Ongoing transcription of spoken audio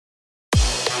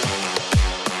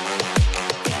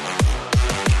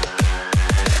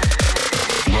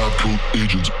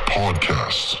Agents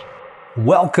Podcast.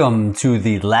 Welcome to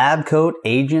the Lab Coat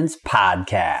Agents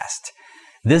Podcast.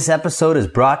 This episode is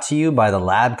brought to you by the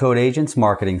Lab Coat Agents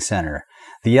Marketing Center.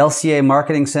 The LCA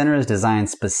Marketing Center is designed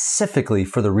specifically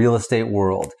for the real estate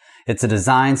world. It's a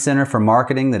design center for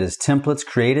marketing that has templates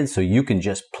created so you can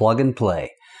just plug and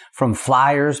play. From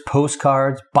flyers,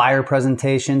 postcards, buyer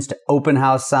presentations, to open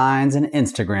house signs and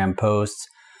Instagram posts.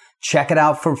 Check it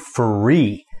out for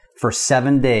free for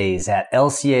 7 days at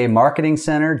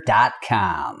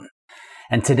lcamarketingcenter.com.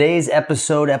 And today's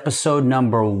episode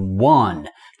number 1,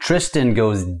 Tristan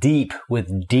goes deep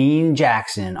with Dean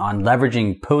Jackson on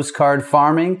leveraging postcard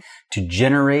farming to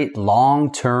generate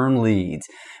long-term leads,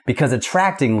 because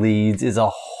attracting leads is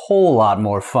a whole lot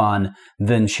more fun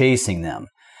than chasing them.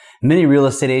 Many real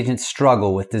estate agents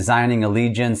struggle with designing a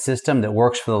lead gen system that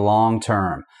works for the long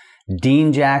term.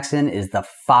 Dean Jackson is the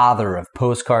father of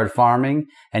postcard farming,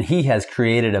 and he has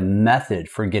created a method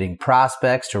for getting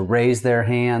prospects to raise their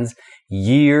hands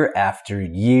year after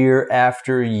year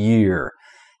after year.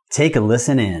 Take a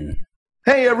listen in.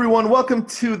 Hey everyone, welcome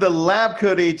to the Lab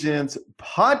Coat Agents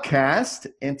Podcast.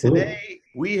 And today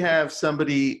we have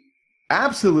somebody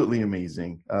absolutely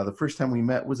amazing. The first time we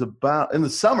met was about in the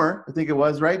summer, I think it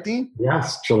was, right, Dean?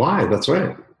 Yes, July, that's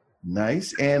right.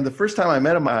 Nice. And the first time I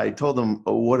met him, I told him,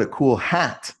 oh, what a cool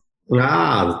hat.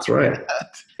 Ah, that's right.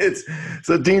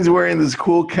 So Dean's wearing this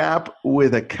cool cap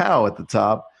with a cow at the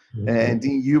top. Mm-hmm. And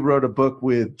Dean, you wrote a book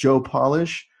with Joe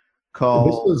Polish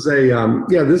called...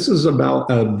 This is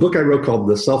about a book I wrote called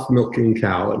The Self-Milking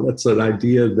Cow. And that's an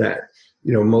idea that,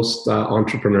 most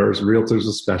entrepreneurs, realtors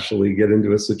especially, get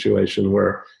into a situation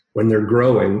where when they're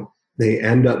growing, they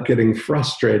end up getting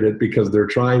frustrated because they're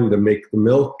trying to make the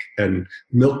milk and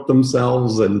milk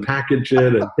themselves and package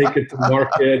it and take it to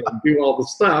market and do all the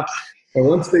stuff. And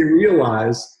once they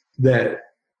realize that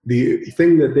the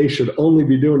thing that they should only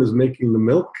be doing is making the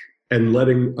milk and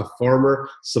letting a farmer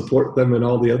support them and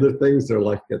all the other things, their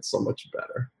life gets so much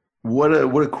better. What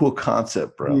a cool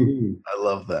concept, bro. Mm-hmm. I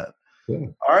love that. Yeah.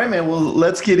 All right, man. Well,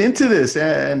 let's get into this.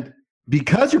 And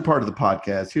because you're part of the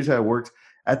podcast, here's how it works.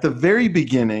 At the very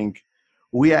beginning,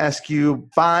 we ask you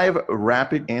 5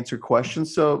 rapid answer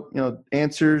questions. So,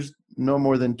 answers no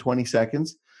more than 20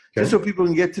 seconds. Okay. Just so people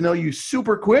can get to know you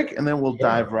super quick, and then we'll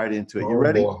dive right into it. You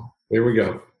ready? Boy. Here we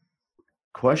go.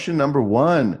 Question number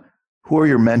 1. Who are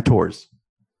your mentors?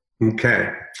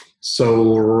 Okay.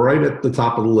 So right at the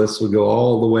top of the list, we go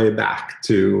all the way back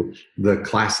to the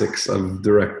classics of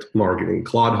direct marketing.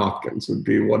 Claude Hopkins would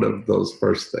be one of those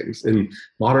first things. In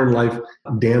modern life,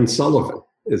 Dan Sullivan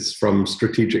is from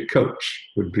Strategic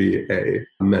Coach, would be a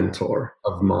mentor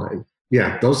of mine.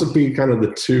 Yeah, those would be kind of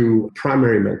the 2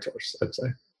 primary mentors, I'd say.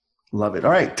 Love it. All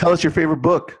right. Tell us your favorite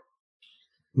book.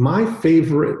 My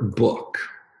favorite book.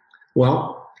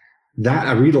 Well, that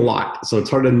I read a lot, so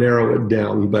it's hard to narrow it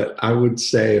down, but I would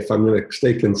say if I'm going to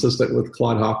stay consistent with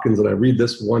Claude Hopkins, and I read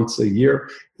this once a year,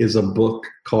 is a book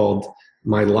called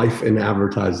My Life in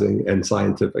Advertising and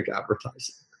Scientific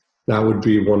Advertising. That would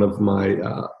be one of my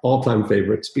all-time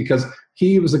favorites, because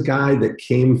he was a guy that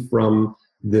came from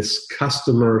this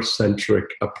customer-centric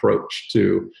approach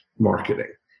to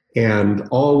marketing and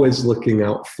always looking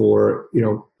out for,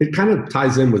 it kind of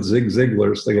ties in with Zig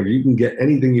Ziglar's thing of you can get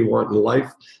anything you want in life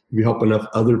if you help enough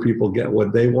other people get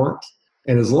what they want.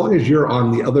 And as long as you're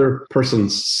on the other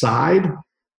person's side,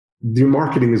 your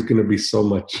marketing is going to be so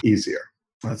much easier.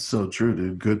 That's so true,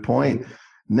 dude. Good point.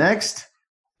 Next,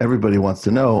 everybody wants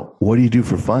to know, what do you do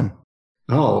for fun?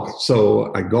 Oh,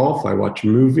 so I golf, I watch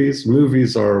movies.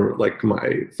 Movies are like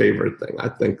my favorite thing. I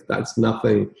think that's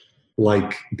nothing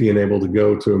like being able to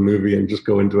go to a movie and just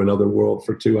go into another world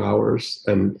for 2 hours.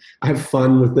 And I have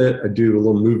fun with it. I do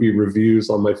little movie reviews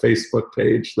on my Facebook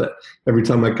page that every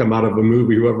time I come out of a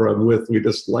movie, whoever I'm with, we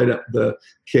just light up the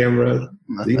camera,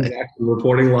 Dean Jackson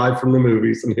reporting live from the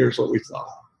movies, and here's what we saw.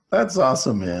 That's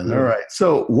awesome, man. Yeah. All right.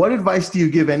 So what advice do you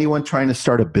give anyone trying to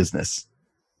start a business?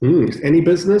 Any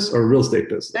business or real estate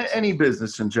business? Any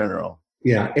business in general.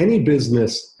 Yeah, any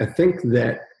business. I think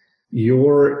that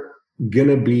you're going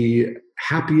to be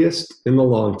happiest in the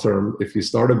long term if you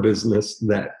start a business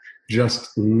that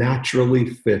just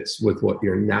naturally fits with what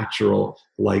your natural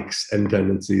likes and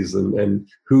tendencies and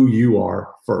who you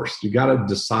are first. You got to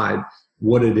decide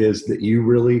what it is that you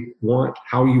really want,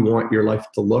 how you want your life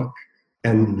to look,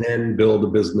 and then build a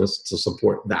business to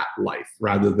support that life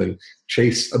rather than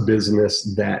chase a business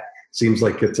that seems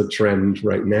like it's a trend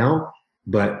right now,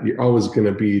 but you're always going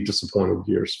to be disappointed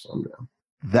years from now.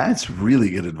 That's really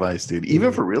good advice, dude.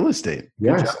 Even for real estate.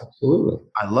 Yes, absolutely.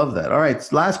 I love that. All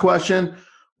right. Last question.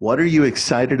 What are you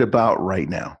excited about right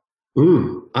now?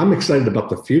 I'm excited about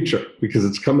the future because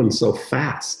it's coming so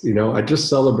fast. I just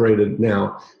celebrated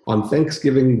now on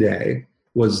Thanksgiving Day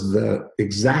was the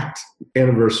exact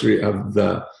anniversary of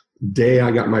the day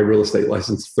I got my real estate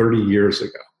license 30 years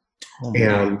ago. Oh,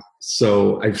 and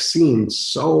so I've seen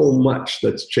so much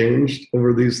that's changed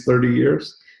over these 30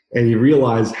 years. And you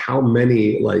realize how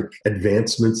many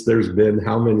advancements there's been,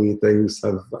 how many things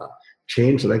have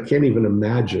changed that I can't even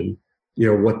imagine,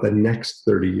 what the next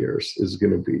 30 years is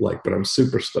going to be like. But I'm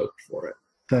super stoked for it.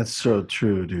 That's so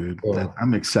true, dude.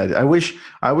 I'm excited. I wish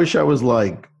I was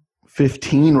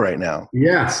 15 right now.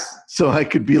 Yes. So I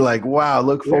could be wow,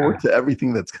 look forward to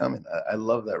everything that's coming. I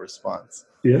love that response.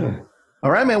 Yeah. All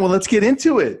right, man. Well, let's get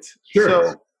into it. Sure.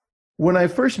 So when I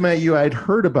first met you, I'd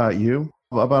heard about you,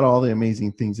 about all the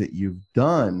amazing things that you've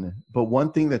done. But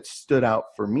one thing that stood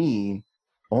out for me,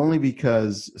 only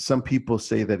because some people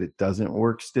say that it doesn't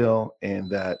work still and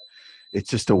that it's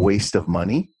just a waste of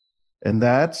money. And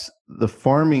that's the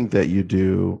farming that you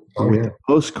do with the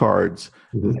postcards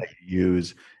that you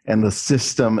use and the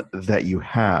system that you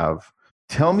have.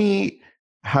 Tell me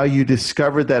how you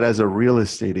discovered that as a real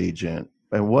estate agent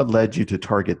and what led you to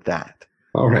target that.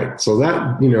 All right. So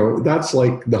that's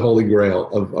like the holy grail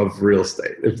of real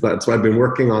estate. I've been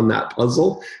working on that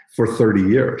puzzle for 30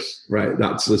 years, right?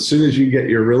 That's as soon as you get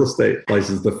your real estate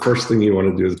license, the first thing you want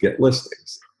to do is get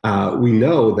listings. We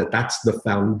know that that's the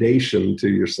foundation to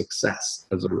your success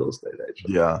as a real estate agent.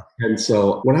 Yeah. And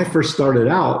so when I first started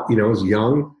out, I was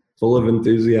young, full of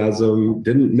enthusiasm,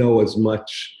 didn't know as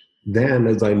much then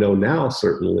as I know now,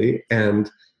 certainly.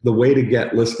 And the way to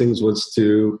get listings was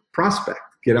to prospect,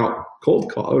 get out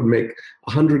cold call. I would make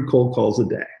 100 cold calls a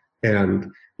day. And,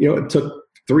 it took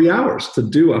 3 hours to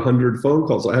do 100 phone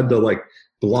calls. I had to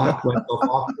block myself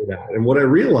off for that. And what I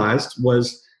realized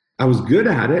was I was good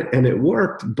at it and it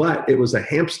worked, but it was a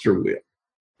hamster wheel.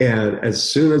 And as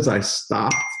soon as I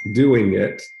stopped doing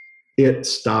it, it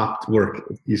stopped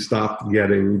working. You stopped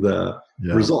getting the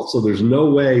results. So there's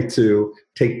no way to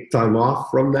take time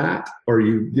off from that, or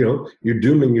you're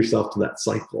dooming yourself to that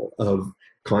cycle of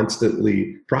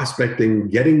constantly prospecting,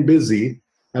 getting busy,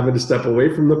 having to step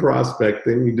away from the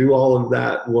prospecting, you do all of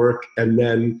that work, and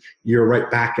then you're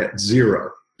right back at zero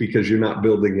because you're not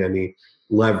building any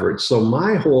leverage. So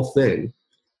my whole thing,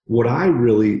 what I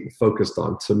really focused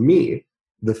on, to me,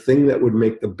 the thing that would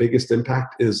make the biggest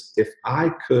impact is if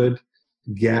I could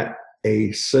get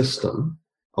a system,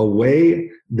 a way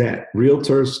that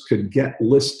realtors could get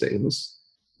listings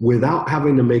without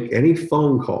having to make any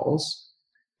phone calls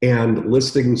and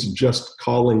listings just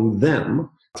calling them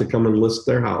to come and list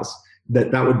their house,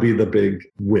 that would be the big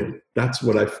win. That's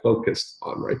what I focused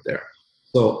on right there.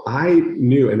 So I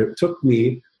knew, and it took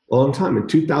me a long time. In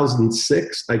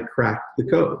 2006, I cracked the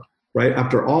code, right?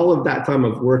 After all of that time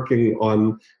of working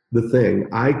on the thing,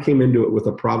 I came into it with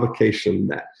a provocation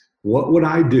that what would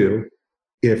I do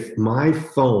if my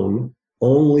phone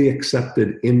only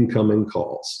accepted incoming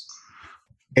calls?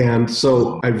 And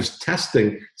so I was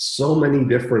testing so many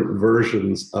different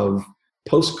versions of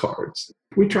postcards.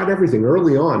 We tried everything.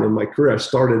 Early on in my career, I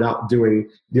started out doing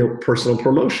personal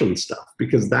promotion stuff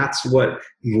because that's what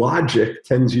logic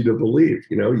tends you to believe.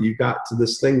 You got to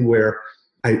this thing where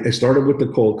I started with the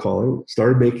cold calling,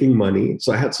 started making money.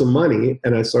 So I had some money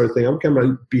and I started thinking, okay, I'm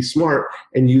going to be smart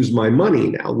and use my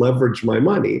money now, leverage my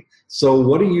money. So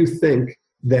what do you think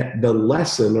that the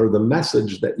lesson or the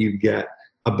message that you get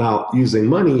about using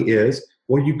money is?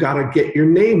 Well, you got to get your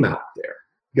name out there.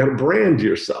 You got to brand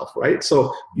yourself, right?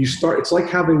 So you start, it's like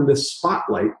having this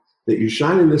spotlight that you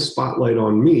shine in this spotlight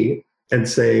on me and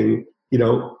saying,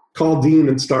 call Dean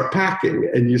and start packing.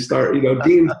 And you start,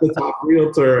 Dean's the top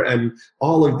realtor and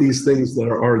all of these things that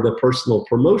are the personal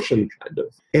promotion kind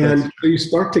of. And so you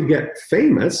start to get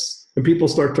famous and people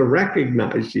start to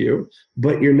recognize you,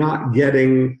 but you're not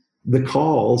getting the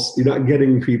calls. You're not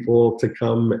getting people to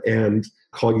come and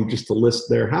call you just to list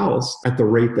their house at the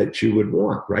rate that you would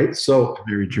want, right? So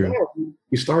very true.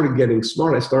 You started getting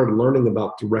smart. I started learning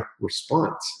about direct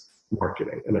response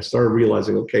marketing. And I started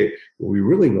realizing, okay, what we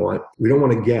really want, we don't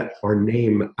want to get our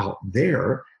name out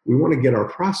there. We want to get our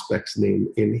prospect's name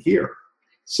in here.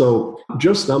 So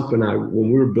Joe Stump and I,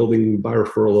 when we were building By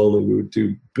Referral Only, we would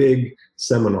do big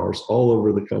seminars all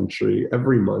over the country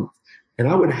every month. And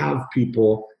I would have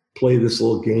people play this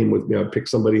little game with me. I'd pick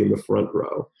somebody in the front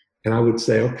row. And I would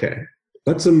say, okay,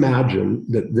 let's imagine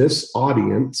that this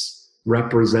audience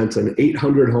represents an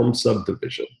 800 home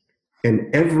subdivision.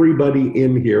 And everybody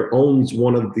in here owns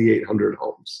one of the 800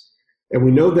 homes. And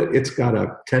we know that it's got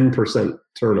a 10%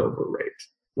 turnover rate,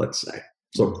 let's say.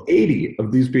 So 80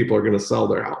 of these people are going to sell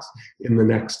their house in the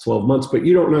next 12 months, but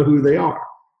you don't know who they are.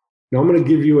 Now I'm going to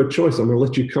give you a choice. I'm going to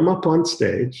let you come up on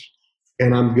stage,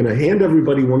 and I'm going to hand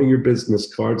everybody one of your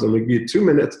business cards. I'm going to give you 2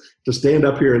 minutes to stand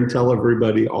up here and tell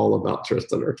everybody all about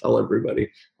Tristan, or tell everybody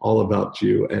all about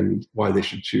you and why they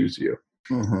should choose you.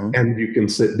 Mm-hmm. And you can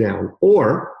sit down,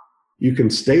 or you can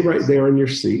stay right there in your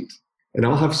seat, and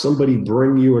I'll have somebody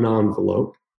bring you an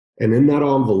envelope. And in that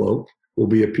envelope will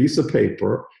be a piece of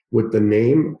paper with the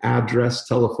name, address,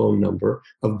 telephone number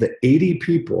of the 80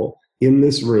 people in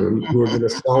this room who are going to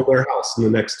sell their house in the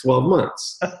next 12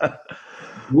 months.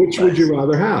 Which would you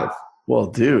rather have? Well,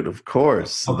 dude, of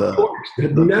course. Of course.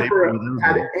 I've never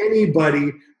had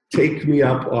anybody take me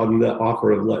up on the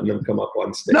offer of letting them come up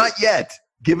on stage. Not yet.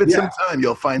 Give it some time.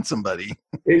 You'll find somebody.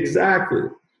 Exactly.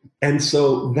 And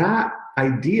so that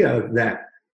idea that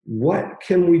what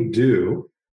can we do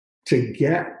to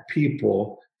get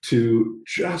people to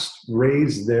just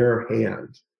raise their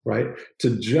hand, right?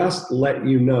 To just let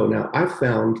you know. Now, I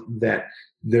found that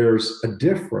there's a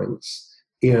difference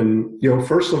in,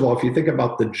 first of all, if you think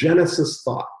about the genesis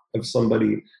thought of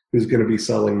somebody who's going to be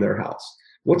selling their house,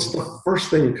 what's the first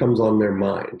thing that comes on their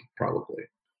mind, probably?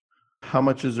 How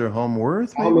much is their home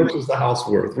worth? Maybe? How much is the house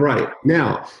worth? Right.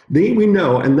 Now, we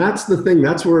know, and that's the thing,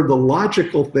 that's where the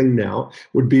logical thing now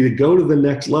would be to go to the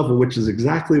next level, which is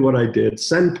exactly what I did.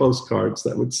 Send postcards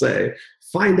that would say,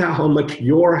 find out how much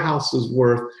your house is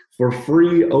worth for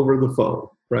free over the phone,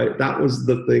 right? That was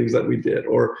the things that we did,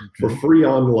 or for free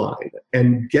online,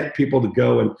 and get people to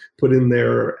go and put in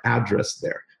their address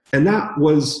there. And that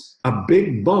was a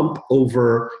big bump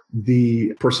over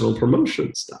the personal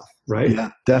promotion stuff, right? Yeah,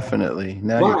 definitely.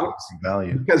 Now you're getting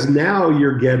value. Because now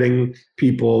you're getting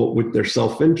people with their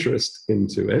self-interest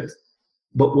into it.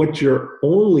 But what you're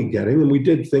only getting, and we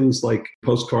did things like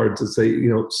postcards that say,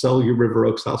 sell your River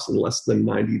Oaks house in less than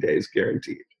 90 days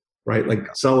guaranteed, right?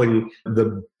 Like selling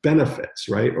the benefits,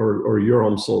 right? Or your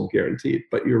home sold guaranteed.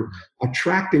 But you're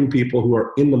attracting people who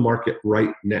are in the market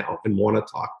right now and want to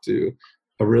talk to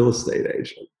a real estate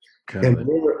agent. Okay. And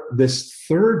this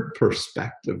third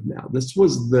perspective now, this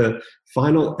was the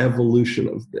final evolution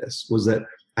of this, was that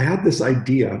I had this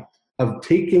idea of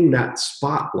taking that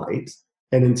spotlight,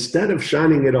 and instead of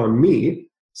shining it on me,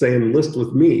 saying list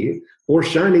with me, or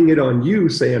shining it on you,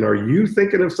 saying, are you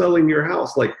thinking of selling your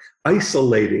house? Like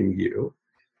isolating you.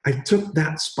 I took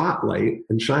that spotlight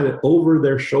and shine it over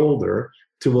their shoulder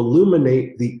to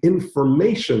illuminate the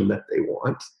information that they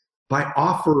want by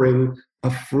offering a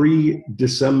free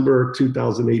December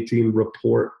 2018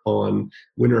 report on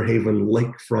Winter Haven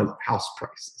lakefront house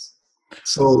prices.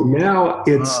 So now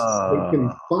they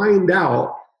can find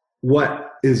out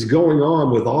what is going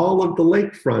on with all of the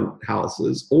lakefront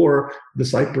houses, or the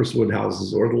Cypress Wood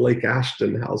houses, or the Lake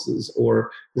Ashton houses, or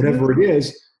whatever it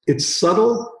is. It's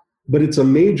subtle, but it's a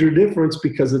major difference,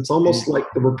 because it's almost like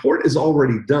the report is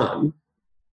already done.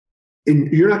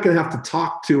 And you're not going to have to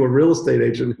talk to a real estate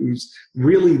agent who's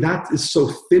really, that is so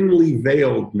thinly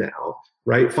veiled now,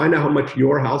 right? Find out how much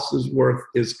your house is worth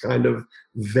is kind of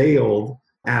veiled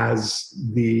as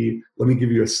let me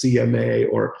give you a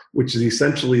CMA, or which is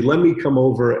essentially, let me come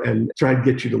over and try and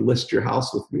get you to list your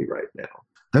house with me right now.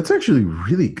 That's actually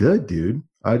really good, dude.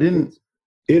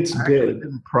 It's good. I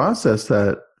didn't process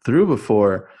that through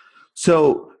before.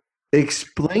 So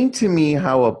explain to me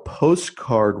how a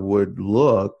postcard would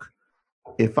look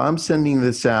if I'm sending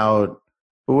this out.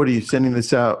 What are you sending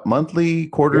this out? Monthly,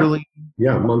 quarterly?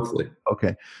 Yeah, monthly.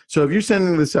 Okay. So if you're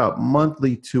sending this out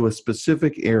monthly to a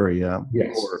specific area,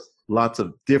 yes, or lots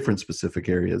of different specific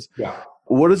areas,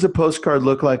 what does a postcard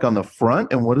look like on the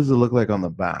front, and what does it look like on the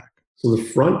back? So the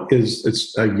front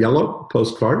it's a yellow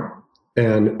postcard,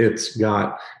 and it's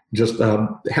got just a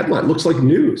headline. It looks like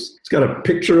news. It's got a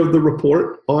picture of the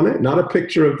report on it, not a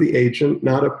picture of the agent,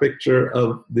 not a picture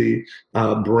of the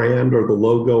brand or the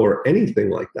logo or anything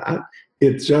like that.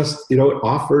 It's just, it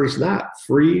offers that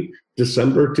free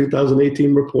December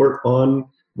 2018 report on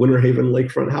Winter Haven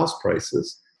lakefront house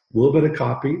prices. A little bit of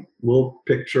copy, little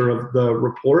picture of the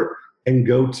report, and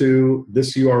go to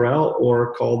this URL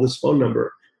or call this phone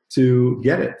number to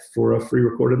get it for a free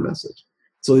recorded message.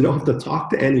 So they don't have to talk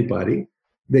to anybody.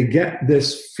 They get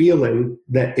this feeling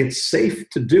that it's safe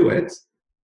to do it,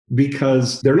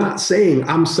 because they're not saying,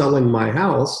 I'm selling my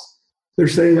house. They're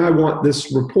saying, I want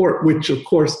this report, which of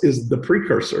course is the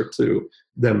precursor to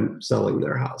them selling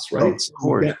their house, right? Of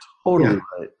course, totally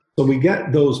right. So we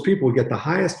get those people, we get the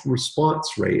highest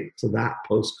response rate to that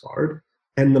postcard.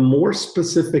 And the more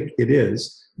specific it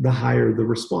is, the higher the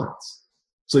response.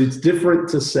 So it's different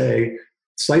to say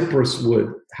Cypress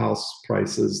Wood house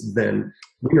prices than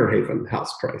Winter Haven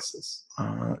house prices.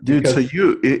 Dude, because,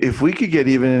 so if we could get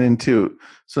even into,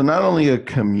 so not only a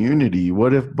community,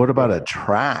 what about a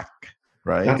track?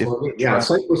 right? That's what I mean. Yeah,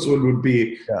 Cypresswood would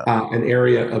be an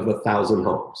area of 1,000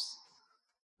 homes.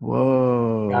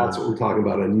 Whoa. That's what we're talking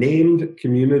about. A named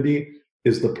community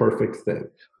is the perfect thing.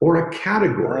 Or a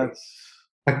category.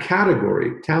 A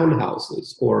category,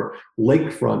 townhouses or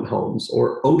lakefront homes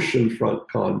or oceanfront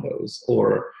condos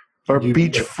or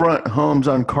beachfront homes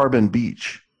on Carbon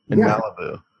Beach in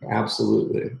Malibu.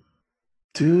 Absolutely.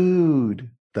 Dude,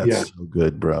 that's so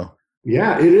good, bro.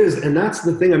 Yeah, it is. And that's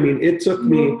the thing. I mean, it took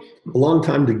me a long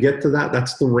time to get to that.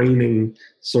 That's the reigning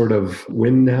sort of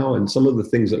win now. And some of the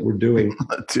things that we're doing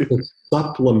to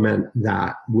supplement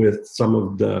that with some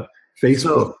of the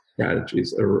Facebook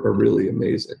strategies are really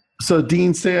amazing. So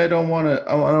Dean, say I don't want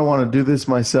to do this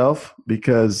myself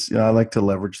because I like to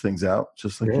leverage things out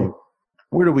just like you.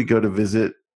 Where do we go to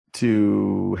visit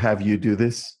to have you do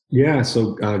this? Yeah,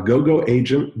 so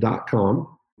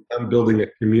gogoagent.com. I'm building a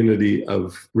community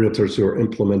of realtors who are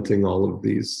implementing all of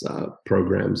these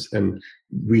programs. And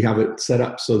we have it set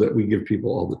up so that we give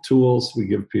people all the tools, we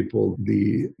give people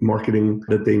the marketing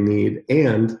that they need,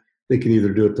 and they can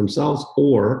either do it themselves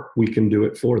or we can do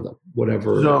it for them,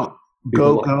 whatever. So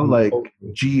GoGo, like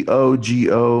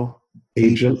GOGO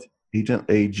agent,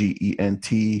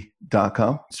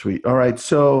 agent.com. Sweet. All right.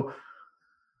 So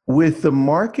with the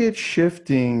market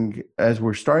shifting, as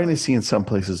we're starting to see in some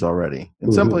places already,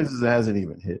 in some places it hasn't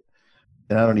even hit,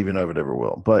 and I don't even know if it ever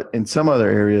will, but in some other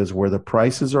areas where the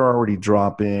prices are already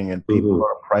dropping and people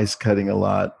are price cutting a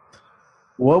lot,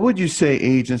 what would you say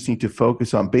agents need to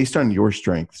focus on based on your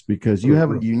strengths? Because you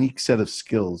have a unique set of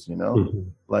skills,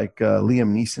 like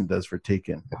Liam Neeson does for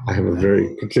Taken. I have a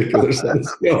very particular set of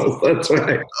skills. That's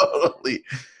right. Totally.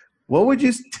 What would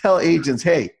you tell agents?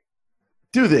 Hey,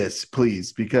 do this,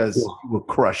 please, because we'll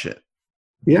crush it.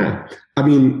 Yeah. I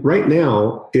mean, right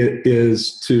now it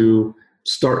is to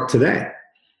start today.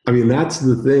 I mean, that's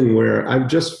the thing where I've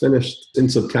just finished in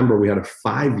September. We had a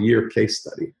 5-year case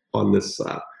study on this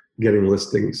getting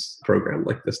listings program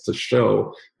like this to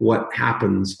show what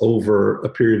happens over a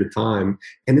period of time.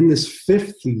 And in this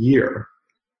 5th year,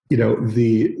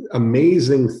 the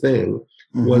amazing thing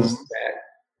was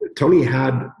that Tony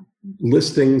had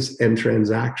listings and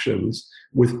transactions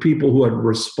with people who had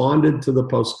responded to the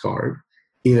postcard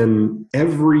in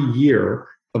every year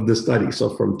of the study.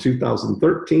 So from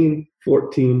 2013,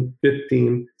 14,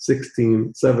 15,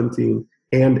 16, 17,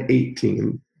 and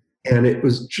 18. And it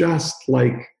was just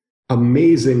like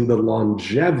amazing the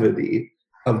longevity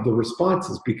of the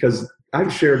responses, because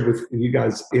I've shared with you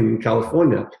guys in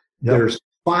California, there's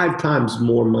 5 times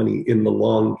more money in the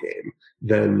long game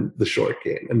than the short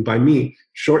game. And by me,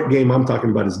 short game I'm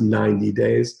talking about is 90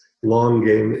 days. Long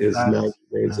game is 90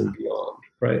 days and beyond,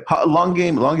 right? Long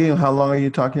game, how long are you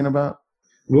talking about?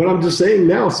 What I'm just saying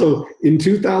now. So in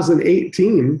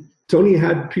 2018, Tony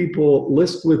had people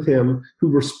list with him who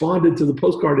responded to the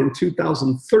postcard in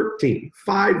 2013,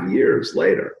 5 years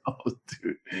later. Oh,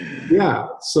 dude. Yeah.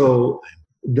 So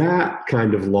that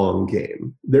kind of long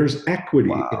game, there's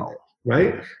equity in it,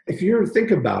 right? If you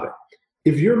think about it,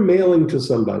 if you're mailing to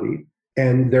somebody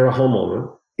and they're a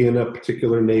homeowner in a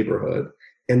particular neighborhood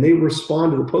and they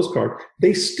respond to the postcard,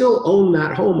 they still own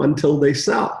that home until they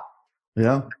sell.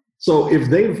 Yeah. So if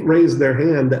they've raised their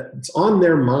hand, it's on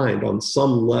their mind on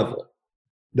some level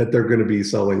that they're going to be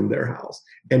selling their house.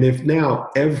 And if now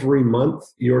every month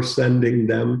you're sending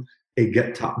them a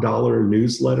Get Top Dollar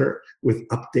newsletter with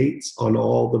updates on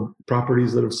all the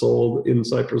properties that have sold in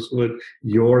Cypresswood,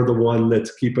 you're the one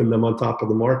that's keeping them on top of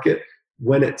the market.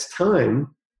 When it's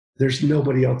time, there's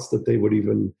nobody else that they would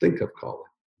even think of calling.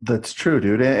 That's true,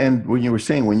 dude. And when you were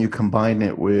saying, when you combine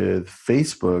it with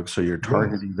Facebook, so you're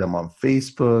targeting them on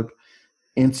Facebook,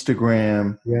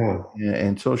 Instagram,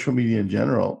 and social media in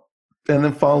general, and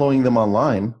then following them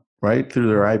online, right, through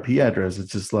their IP address,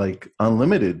 it's just like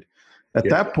unlimited. At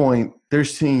that point, they're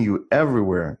seeing you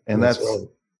everywhere, and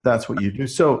that's what you do.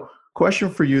 So,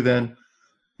 question for you then,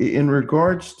 in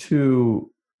regards to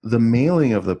the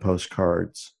mailing of the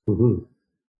postcards,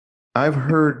 I've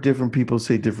heard different people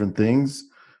say different things.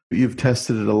 You've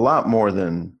tested it a lot more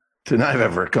than I've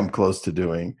ever come close to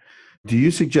doing. Do you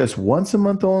suggest once a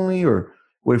month only, or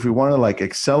what if we want to like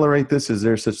accelerate this? Is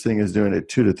there such thing as doing it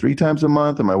 2 to 3 times a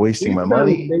month? Am I wasting my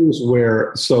money? Things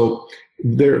where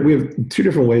we have 2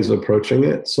 different ways of approaching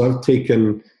it. So I've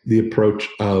taken the approach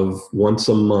of once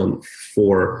a month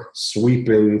for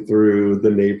sweeping through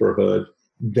the neighborhood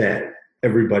that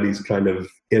everybody's kind of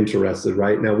interested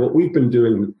right now. What we've been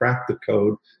doing, we cracked the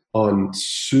code on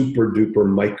super duper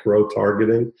micro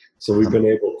targeting. So we've been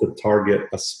able to target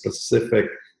a specific,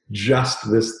 just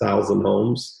this 1,000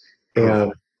 homes.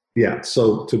 And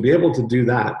so to be able to do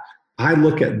that, I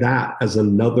look at that as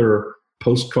another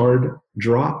postcard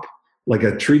drop like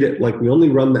I treat it like we only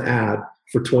run the ad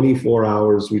for 24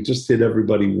 hours. We just hit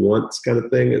everybody once kind of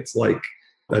thing. It's like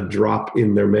a drop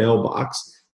in their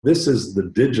mailbox. This is the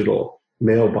digital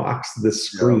mailbox,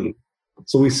 this screen. Yeah.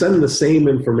 So we send the same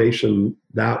information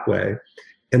that way.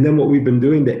 And then what we've been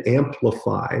doing to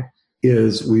amplify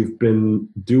is we've been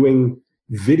doing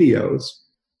videos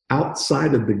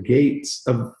outside of the gates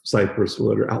of Cypress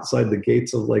Wood or outside the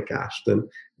gates of Lake Ashton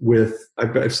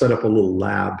I've set up a little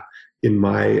lab in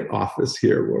my office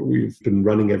here where we've been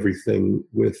running everything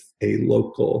with a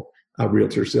local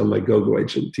realtor, still my go-go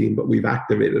agent team, but we've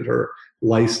activated her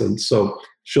license. So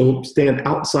she'll stand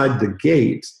outside the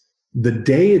gate the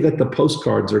day that the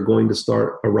postcards are going to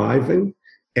start arriving,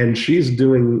 and she's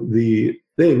doing the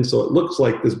thing. So it looks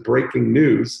like this breaking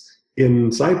news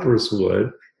in Cypress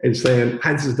Wood and saying,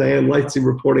 "Hi, this is Diane Lightsey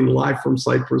reporting live from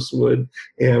Cypress Wood,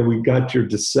 and we got your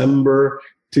December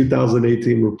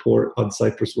 2018 report on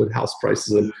Cypress Wood house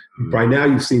prices. And by now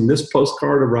you've seen this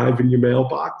postcard arrive in your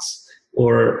mailbox,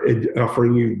 or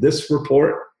offering you this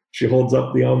report." She holds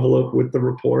up the envelope with the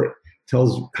report,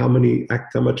 tells how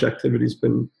much activity's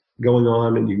been going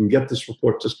on, and you can get this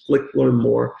report. Just click learn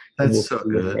more. That's so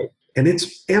good. And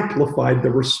it's amplified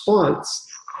the response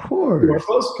to our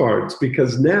postcards,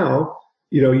 because now,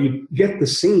 you get the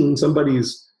scene.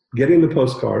 Somebody's getting the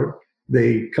postcard.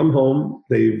 They come home.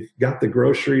 They've got the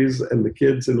groceries and the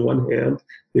kids in one hand.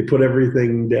 They put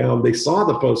everything down. They saw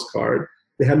the postcard.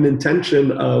 They had an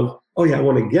intention of, oh yeah, I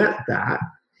want to get that.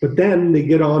 But then they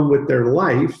get on with their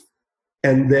life,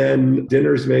 and then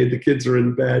dinner's made, the kids are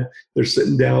in bed, they're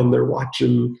sitting down, they're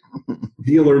watching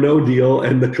Deal or No Deal,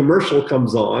 and the commercial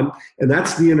comes on, and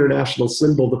that's the international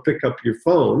symbol to pick up your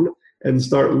phone and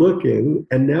start looking.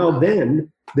 And now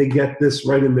then they get this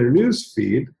right in their news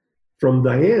feed from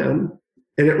Diane,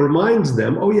 and it reminds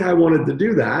them, oh yeah, I wanted to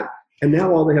do that. And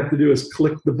now all they have to do is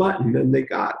click the button and they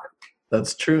got it.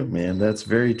 That's true, man. That's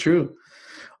very true.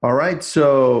 All right.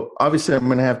 So obviously I'm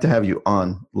going to have you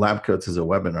on Lab Coats as a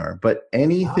webinar, but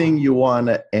anything you want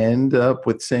to end up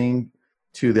with saying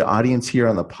to the audience here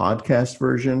on the podcast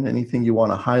version, anything you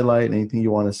want to highlight, anything you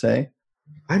want to say?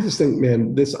 I just think,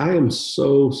 man, I am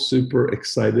so super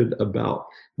excited about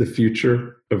the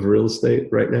future of real estate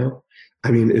right now. I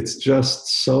mean, it's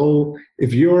just so,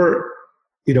 if you're,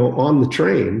 on the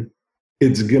train,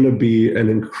 it's going to be an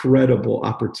incredible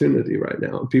opportunity right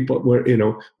now. People,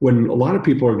 when a lot of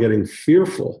people are getting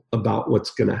fearful about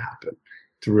what's going to happen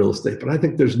to real estate, but I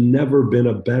think there's never been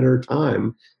a better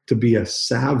time to be a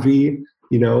savvy,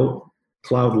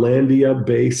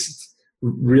 Cloudlandia-based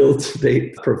real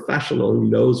estate professional who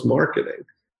knows marketing.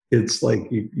 It's like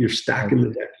you're stacking the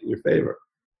deck in your favor.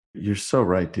 You're so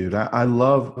right, dude. I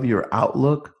love your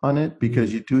outlook on it,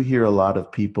 because you do hear a lot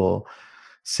of people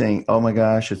saying, oh my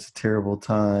gosh, it's a terrible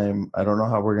time. I don't know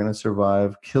how we're going to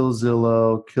survive. Kill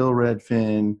Zillow, kill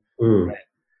Redfin. And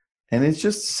it's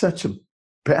just such a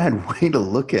bad way to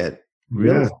look at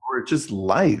real estate, or just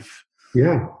life.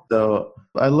 Yeah. So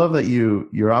I love that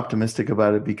you're optimistic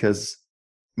about it, because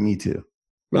me too.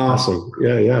 Awesome.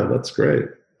 Yeah. That's great.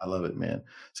 I love it, man.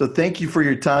 So thank you for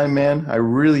your time, man. I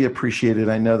really appreciate it.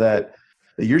 I know that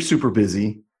you're super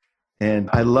busy, and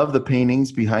I love the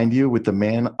paintings behind you with the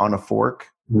man on a fork.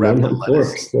 Man on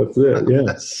forks. That's it. Yeah.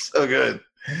 That's so good.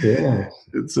 Yeah.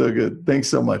 It's so good. Thanks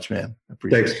so much, man. I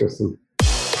appreciate it. Thanks, Tristan.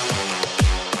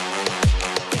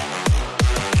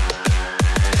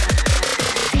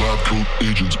 Lab Coat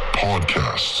Agents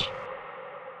Podcast.